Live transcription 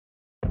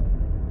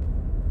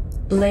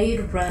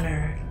Blade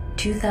Runner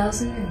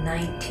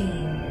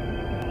 2019.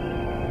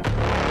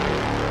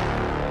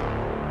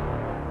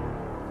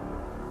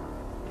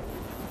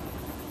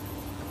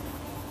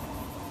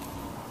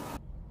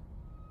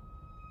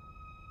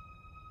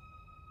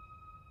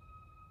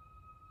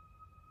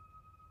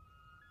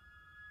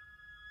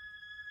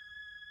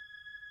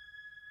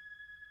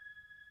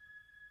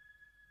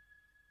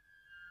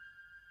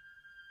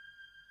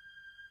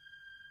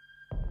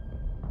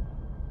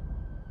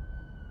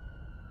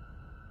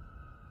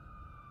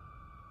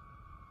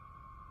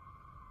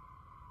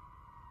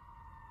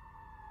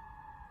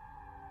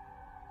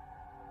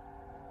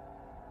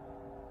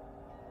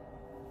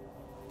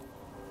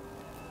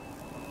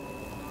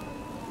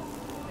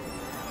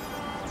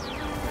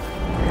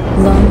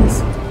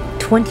 Lungs,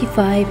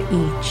 25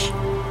 each.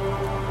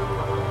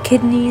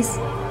 Kidneys,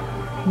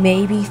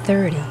 maybe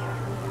 30.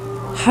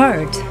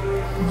 Heart,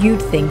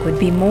 you'd think would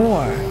be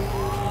more.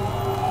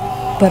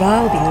 But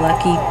I'll be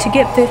lucky to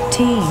get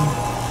 15.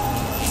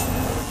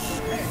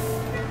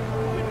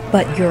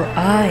 But your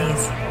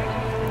eyes,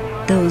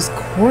 those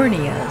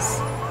corneas.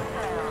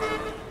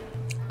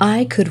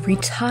 I could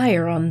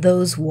retire on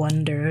those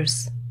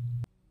wonders.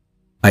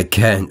 I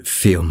can't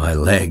feel my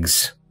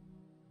legs.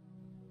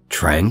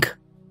 Trank?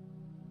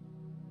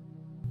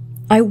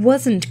 I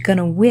wasn't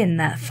gonna win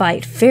that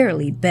fight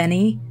fairly,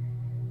 Benny.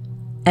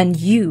 And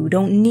you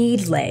don't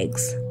need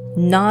legs.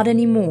 Not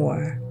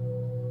anymore.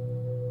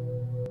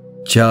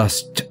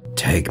 Just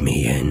take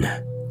me in.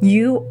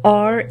 You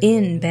are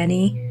in,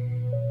 Benny.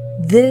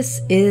 This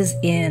is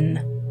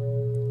in.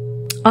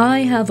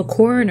 I have a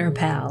coroner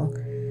pal.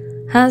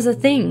 Has a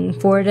thing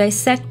for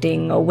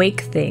dissecting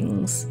awake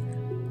things.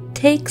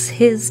 Takes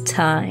his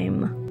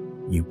time.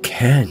 You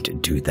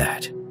can't do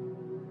that.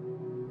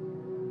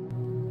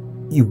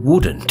 You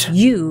wouldn't.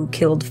 You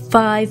killed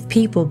 5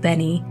 people,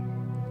 Benny.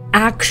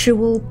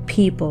 Actual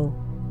people.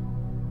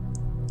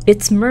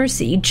 It's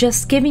mercy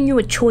just giving you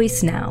a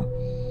choice now.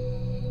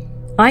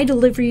 I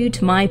deliver you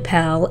to my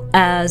pal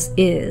as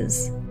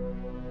is.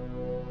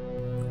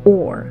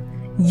 Or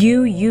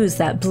you use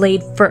that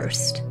blade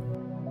first.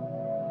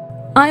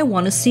 I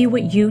want to see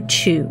what you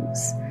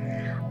choose.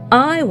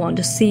 I want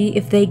to see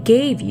if they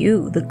gave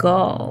you the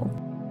gall.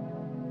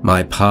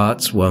 My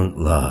parts won't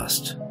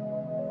last.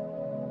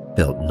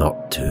 Built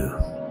not to.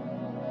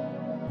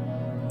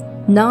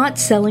 Not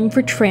selling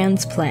for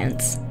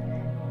transplants.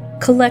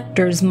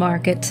 Collector's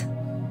market.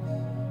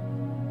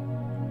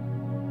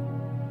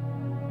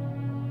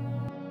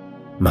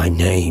 My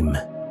name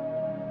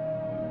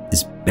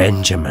is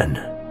Benjamin.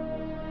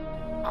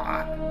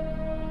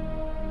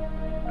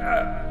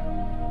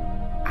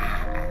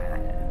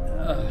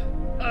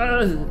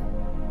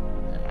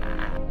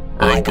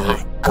 I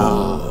gotta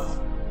go.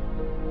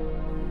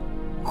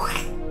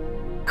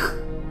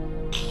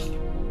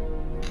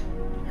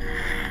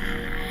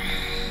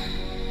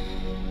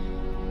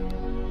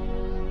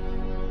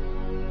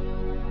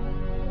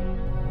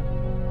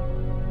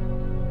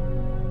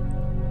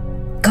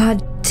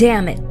 God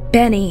damn it,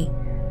 Benny.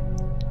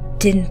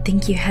 Didn't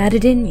think you had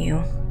it in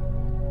you.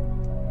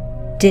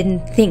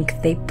 Didn't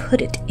think they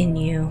put it in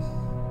you.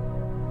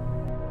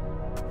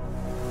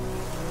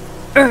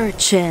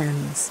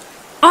 Urchins!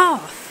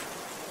 Off!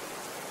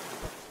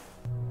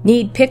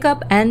 Need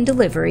pickup and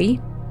delivery,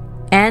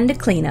 and a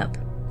cleanup.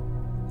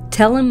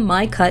 Tell him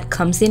my cut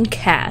comes in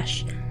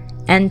cash,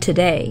 and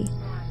today.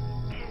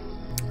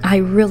 I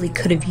really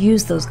could have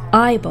used those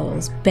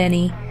eyeballs,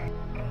 Benny.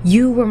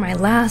 You were my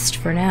last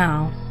for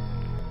now.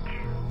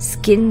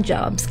 Skin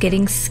jobs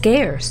getting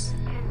scarce.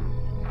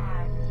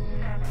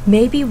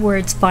 Maybe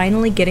word's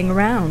finally getting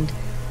around.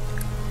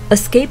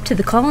 Escape to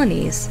the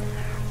colonies.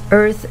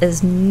 Earth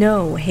is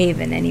no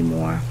haven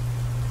anymore.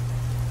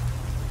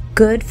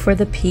 Good for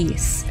the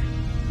peace.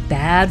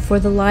 Bad for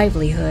the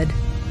livelihood.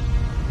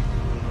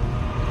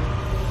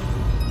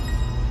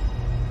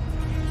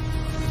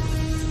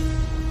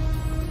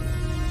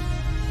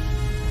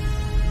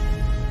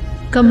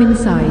 Come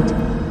inside.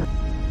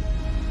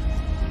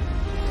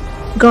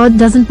 God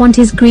doesn't want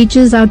his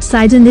creatures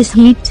outside in this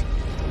heat.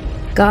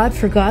 God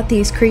forgot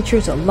these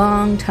creatures a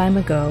long time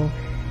ago,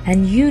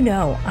 and you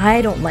know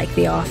I don't like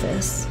the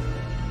office.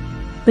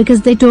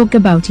 Because they talk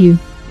about you.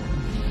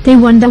 They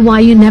wonder why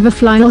you never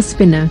fly or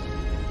spinner.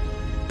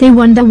 They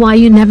wonder why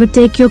you never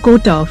take your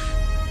coat off.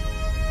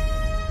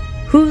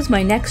 Who's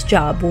my next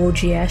job,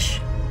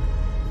 Wojiesh?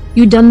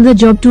 You done the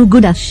job too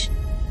good, Ash.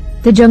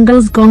 The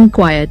jungle's gone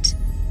quiet.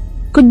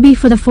 Could be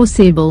for the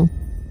foreseeable.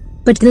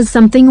 But there's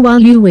something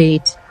while you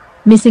wait.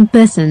 Missing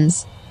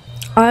persons.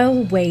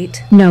 I'll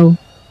wait. No.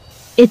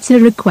 It's a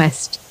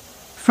request.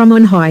 From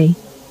on high.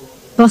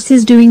 Boss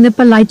is doing the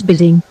polite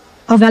bidding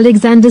of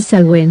Alexander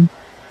Selwyn.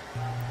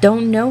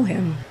 Don't know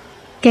him.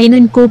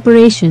 Canaan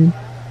Corporation.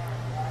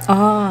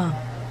 Ah,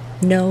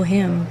 know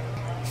him.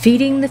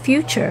 Feeding the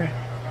future.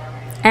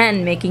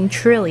 And making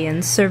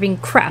trillions serving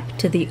crap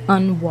to the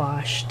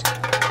unwashed.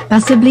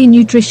 Passably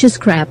nutritious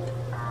crap.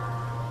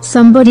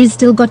 Somebody's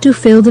still got to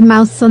fill the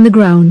mouths on the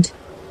ground.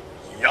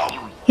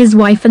 His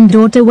wife and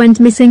daughter went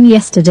missing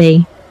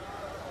yesterday.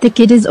 The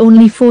kid is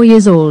only 4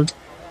 years old.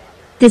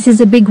 This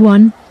is a big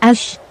one,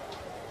 Ash.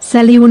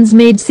 Selwyn's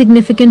made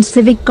significant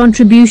civic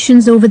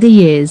contributions over the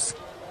years.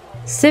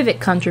 Civic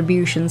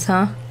contributions,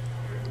 huh?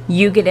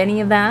 You get any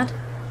of that?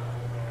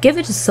 Give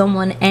it to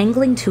someone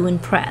angling to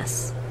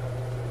impress.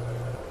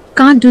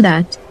 Can't do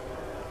that.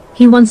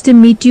 He wants to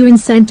meet you in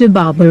Santa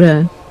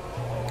Barbara.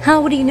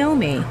 How would he know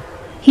me?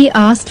 He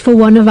asked for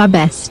one of our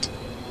best.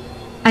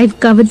 I've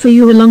covered for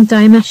you a long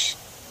time, Ash.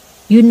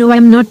 You know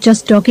I'm not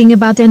just talking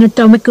about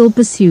anatomical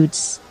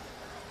pursuits.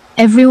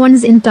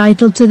 Everyone's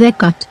entitled to their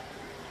cut.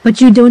 But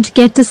you don't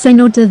get to say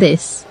no to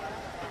this.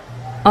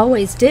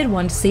 Always did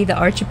want to see the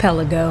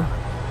archipelago.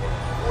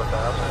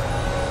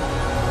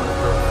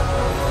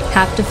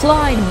 Have to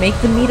fly to make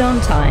the meet on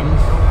time.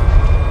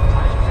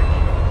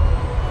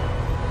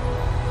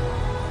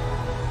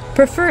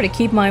 Prefer to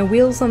keep my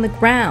wheels on the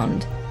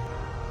ground.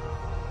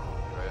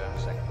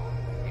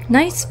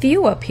 Nice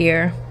view up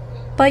here,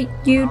 but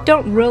you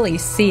don't really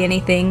see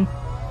anything.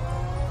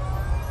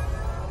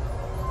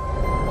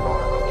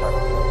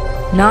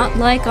 Not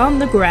like on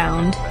the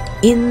ground,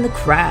 in the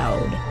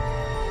crowd.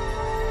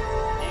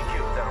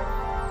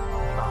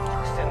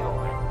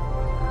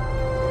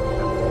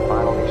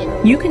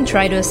 You can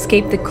try to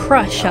escape the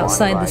crush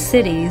outside the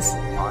cities.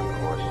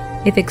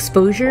 If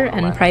exposure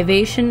and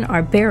privation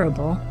are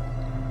bearable,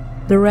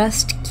 the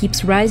rest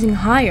keeps rising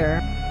higher,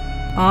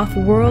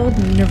 off-world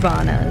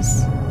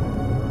nirvanas.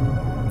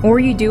 Or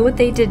you do what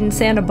they did in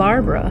Santa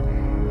Barbara.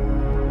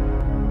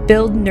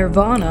 Build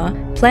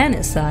nirvana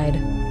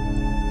planet-side.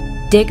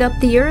 Dig up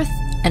the earth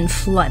and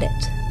flood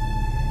it.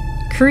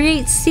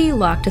 Create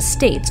sea-locked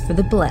estates for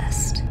the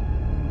blessed.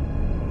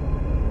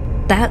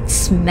 That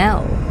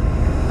smell.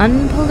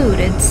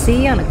 Unpolluted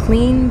sea on a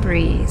clean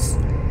breeze.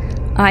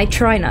 I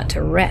try not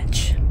to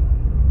retch.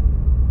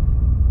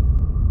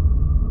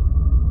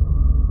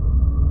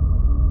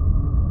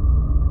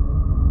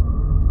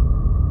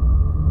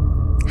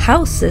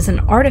 House is an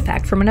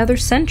artifact from another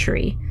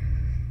century.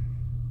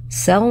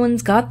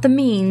 Selwyn's got the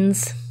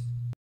means.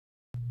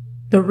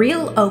 The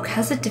real oak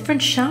has a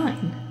different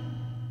shine.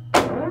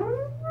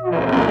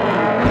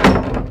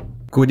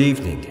 Good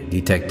evening,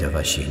 Detective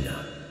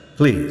Ashina.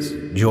 Please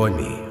join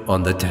me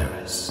on the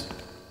terrace.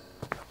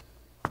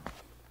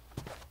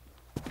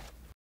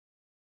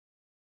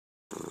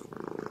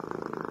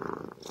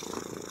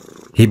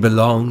 He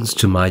belongs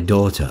to my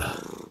daughter,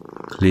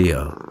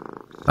 Cleo.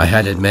 I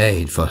had it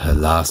made for her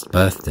last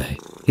birthday.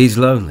 He's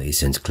lonely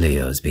since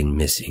Cleo's been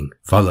missing,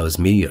 follows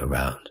me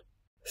around.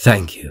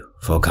 Thank you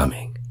for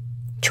coming.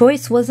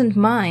 Choice wasn't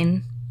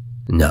mine.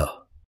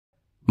 No.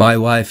 My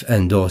wife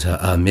and daughter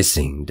are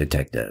missing,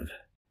 Detective.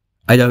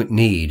 I don't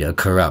need a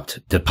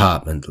corrupt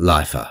department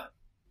lifer.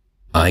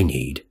 I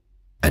need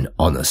an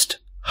honest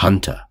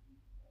hunter.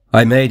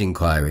 I made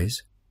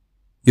inquiries.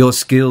 Your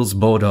skills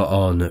border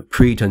on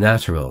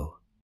preternatural.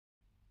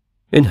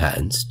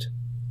 Enhanced?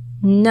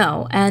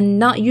 No, and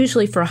not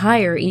usually for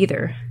hire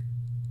either.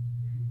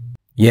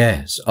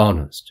 Yes,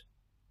 honest.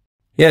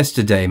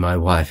 Yesterday my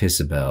wife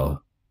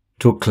Isabel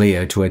took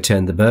Cleo to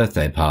attend the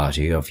birthday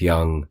party of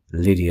young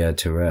Lydia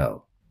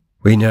Terrell.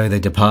 We know they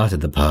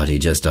departed the party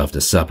just after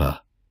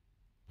supper.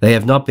 They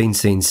have not been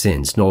seen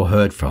since, nor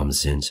heard from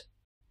since.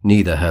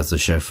 Neither has the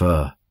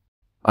chauffeur.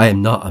 I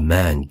am not a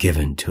man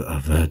given to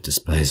overt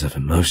displays of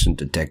emotion,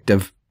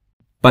 Detective.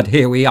 But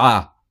here we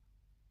are.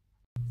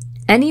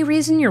 Any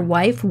reason your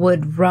wife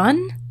would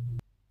run?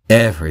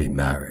 Every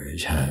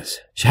marriage has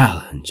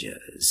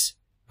challenges.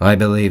 I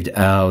believed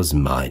ours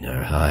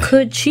minor.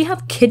 Could she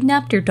have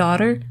kidnapped your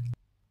daughter?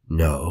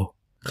 No.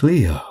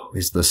 Cleo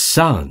is the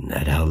sun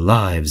at our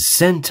lives'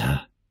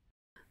 center.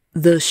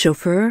 The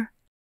chauffeur?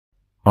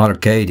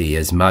 Arcady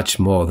is much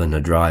more than a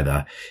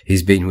driver.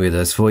 He's been with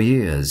us for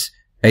years.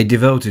 A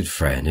devoted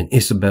friend and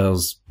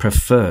Isabel's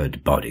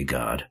preferred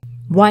bodyguard.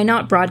 Why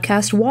not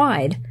broadcast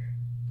wide?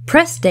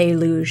 Press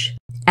deluge.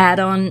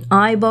 Add on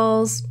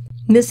eyeballs.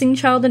 Missing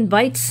child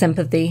invites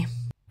sympathy.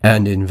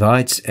 And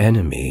invites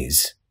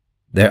enemies.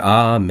 There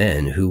are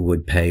men who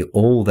would pay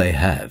all they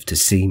have to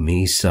see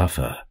me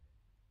suffer.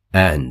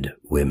 And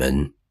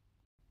women.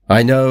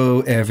 I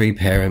know every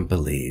parent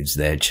believes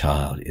their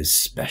child is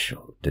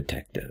special,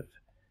 Detective.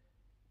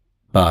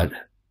 But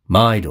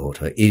my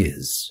daughter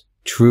is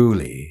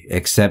truly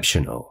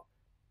exceptional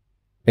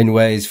in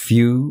ways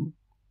few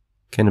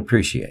can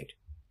appreciate.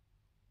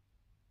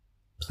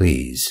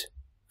 Please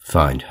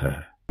find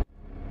her.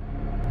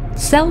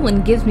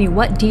 Selwyn gives me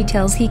what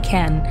details he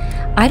can.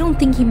 I don't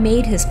think he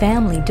made his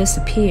family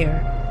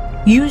disappear.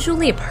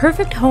 Usually a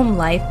perfect home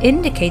life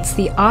indicates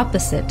the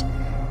opposite.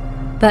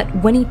 But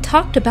when he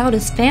talked about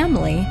his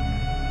family,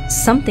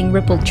 something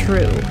rippled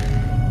true.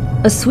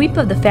 A sweep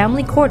of the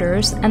family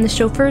quarters and the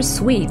chauffeur's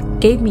suite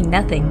gave me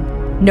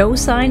nothing. No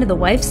sign of the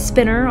wife's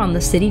spinner on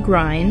the city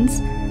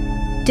grinds.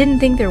 Didn't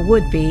think there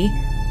would be.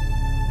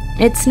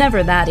 It's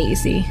never that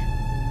easy.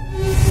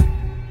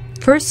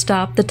 First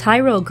stop, the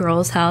Tyrell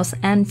girls' house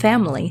and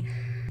family.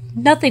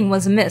 Nothing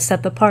was amiss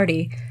at the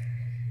party.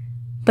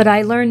 But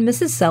I learned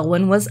Mrs.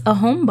 Selwyn was a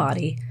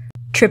homebody.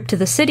 Trip to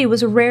the city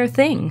was a rare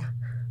thing.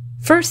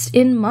 First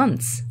in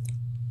months.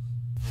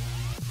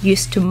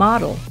 used to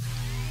model.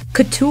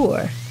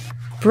 Couture.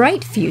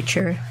 Bright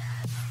future.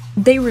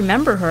 They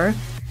remember her.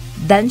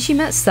 Then she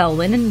met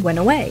Selwyn and went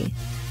away.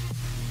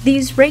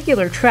 These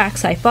regular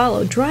tracks I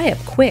follow dry up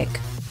quick.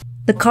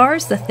 The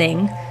car's the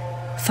thing.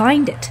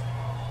 Find it.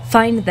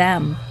 Find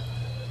them.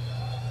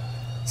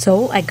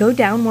 So I go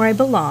down where I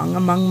belong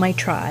among my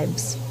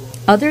tribes.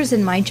 Others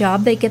in my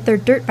job, they get their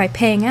dirt by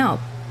paying out.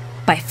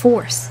 By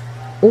force.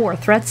 Or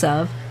threats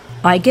of.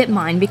 I get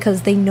mine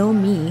because they know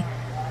me.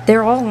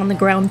 They're all on the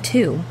ground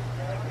too.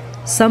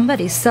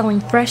 Somebody's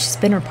selling fresh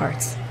spinner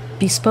parts.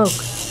 Bespoke.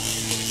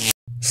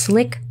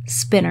 Slick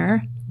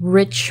spinner,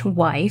 rich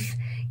wife,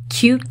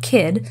 cute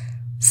kid.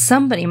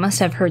 Somebody must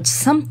have heard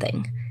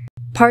something.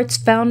 Parts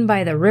found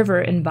by the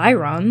river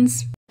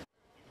environs.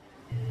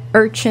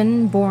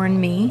 Urchin born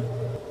me.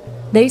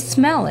 They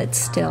smell it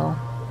still.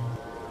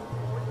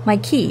 My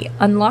key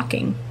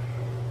unlocking.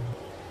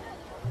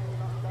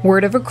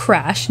 Word of a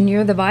crash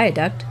near the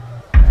viaduct.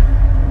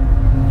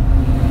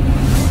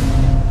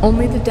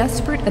 Only the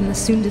desperate and the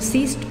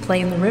soon-deceased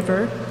play in the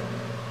river.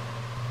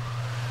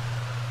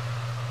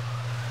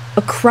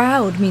 A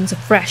crowd means a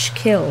fresh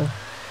kill.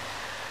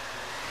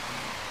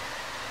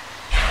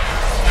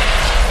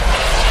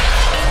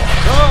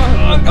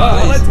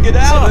 Oh, let's get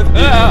out of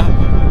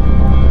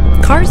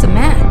here! Car's a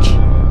match.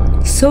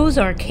 So's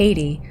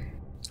Arcady.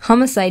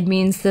 Homicide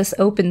means this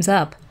opens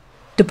up.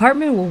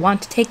 Department will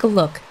want to take a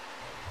look.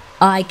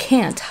 I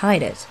can't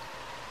hide it.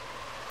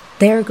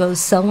 There goes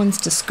Selwyn's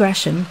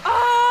discretion.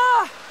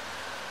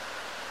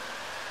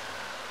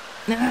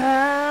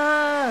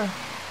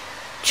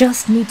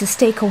 Just need to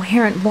stay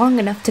coherent long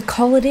enough to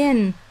call it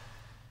in.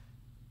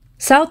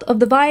 South of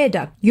the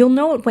viaduct. You'll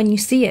know it when you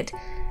see it.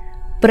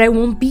 But I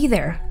won't be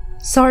there.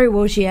 Sorry,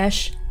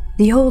 Wojciesh.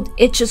 The old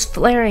itch is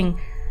flaring.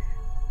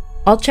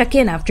 I'll check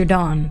in after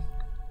dawn.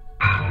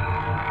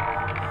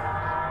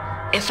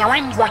 If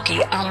I'm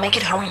lucky, I'll make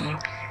it home.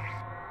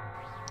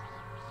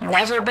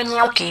 Never been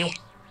lucky.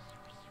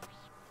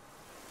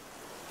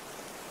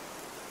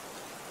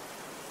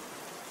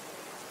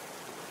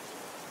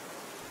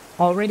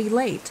 Already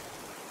late.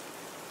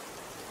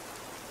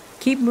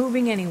 Keep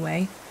moving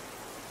anyway.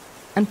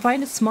 And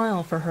find a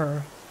smile for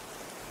her.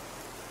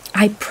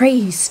 I pray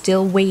he's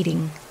still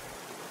waiting.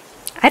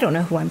 I don't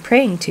know who I'm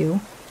praying to.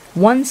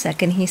 1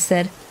 second he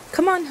said,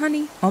 "Come on,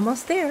 honey,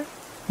 almost there."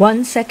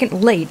 1 second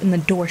late and the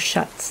door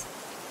shuts.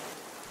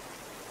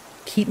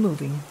 Keep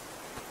moving.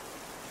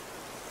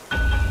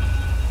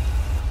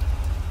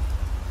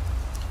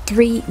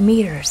 3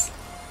 meters.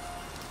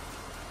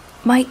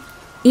 Might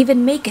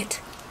even make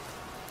it.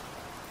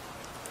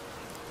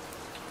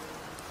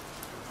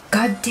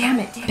 God damn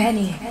it,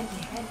 Benny.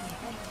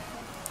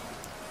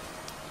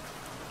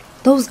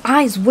 Those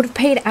eyes would have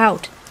paid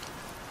out.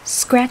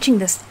 Scratching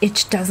this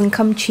itch doesn't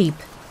come cheap.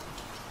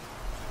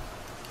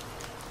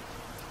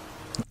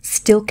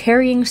 Still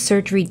carrying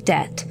surgery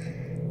debt.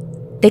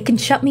 They can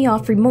shut me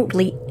off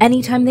remotely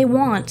anytime they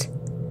want.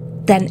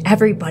 Then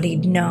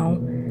everybody'd know.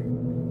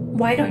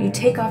 Why don't you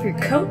take off your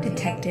coat,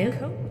 detective?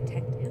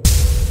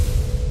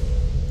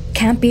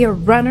 Can't be a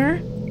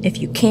runner if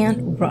you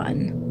can't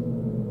run.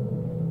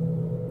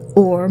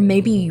 Or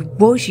maybe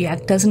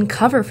Wojciech doesn't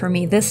cover for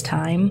me this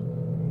time.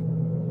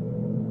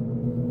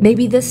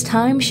 Maybe this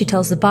time she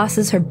tells the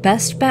bosses her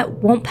best bet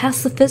won't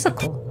pass the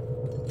physical.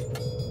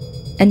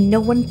 And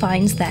no one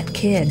finds that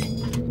kid.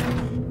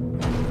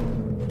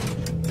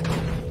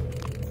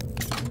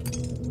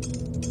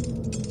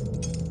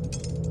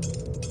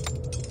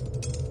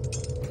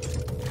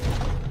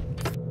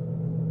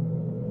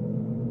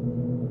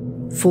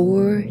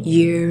 "4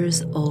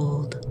 years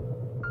old.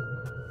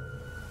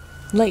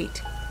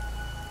 Late.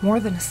 More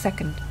than a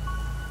second.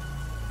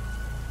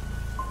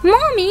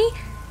 Mommy!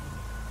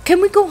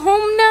 Can we go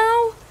home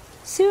now?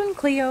 Soon,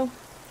 Cleo.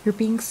 You're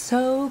being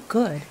so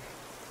good.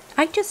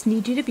 I just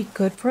need you to be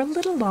good for a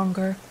little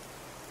longer.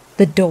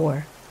 The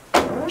door.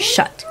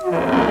 Shut.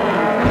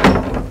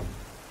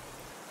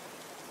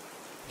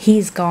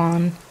 He's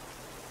gone.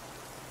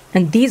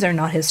 And these are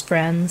not his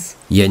friends.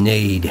 You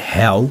need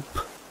help?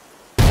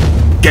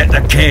 Get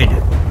the kid!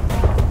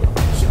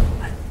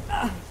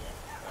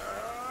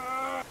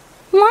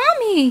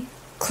 Mommy!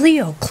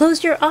 Cleo,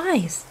 close your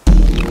eyes.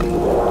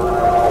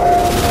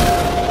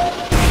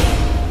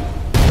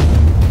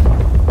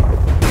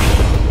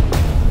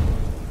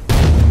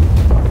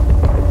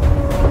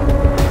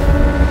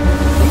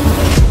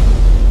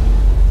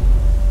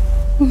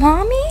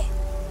 Mommy?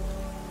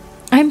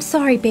 I'm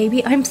sorry,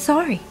 baby. I'm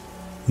sorry.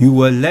 You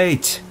were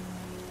late.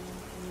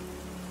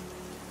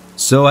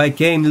 So I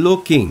came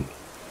looking.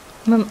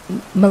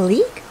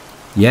 Malik?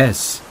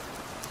 Yes.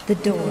 The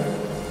door.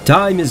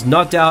 Time is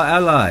not our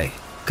ally.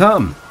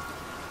 Come.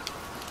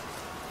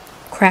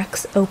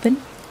 Cracks open.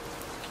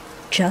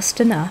 Just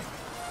enough.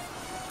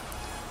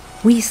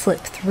 We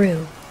slip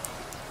through.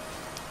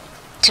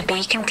 To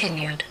be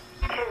continued.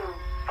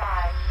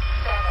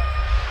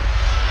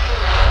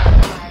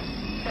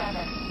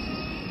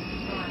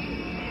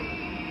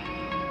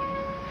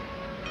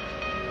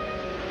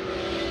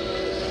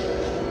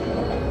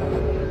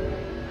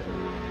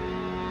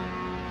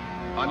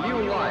 A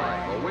new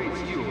life awaits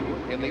you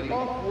in the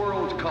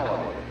off-world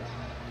colonies.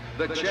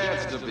 The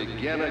chance to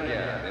begin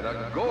again in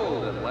a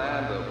golden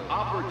land of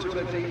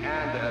opportunity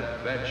and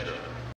adventure.